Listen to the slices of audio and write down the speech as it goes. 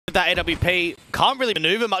that AWP. Can't really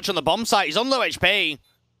maneuver much on the bomb site. He's on low HP.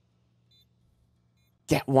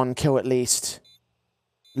 Get one kill at least.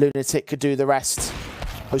 lunAtic could do the rest.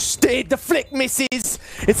 Hosted, the flick misses.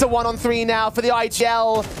 It's a 1-on-3 now for the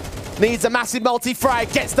IGL. Needs a massive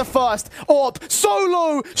multi-frag, gets the first. Orb,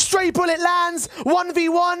 solo, stray bullet lands,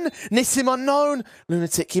 1v1. Nissim unknown.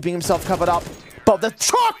 lunAtic keeping himself covered up. But the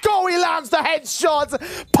Choco, he lands the headshot.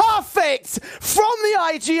 Perfect from the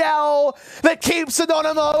IGL that keeps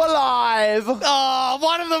Anonymous alive. Oh,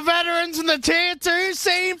 one of the veterans in the Tier 2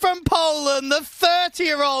 scene from Poland, the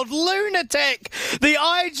 30-year-old lunAtic. The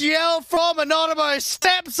IGL from Anonymous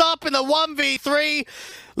steps up in the 1v3.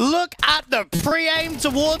 Look at the pre-aim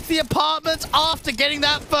towards the apartments after getting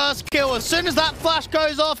that first kill. As soon as that flash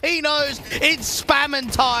goes off, he knows it's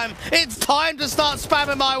spamming time. It's time to start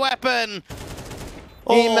spamming my weapon.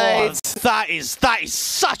 He made... That is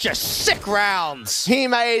such a sick round. He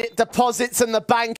made deposits in the bank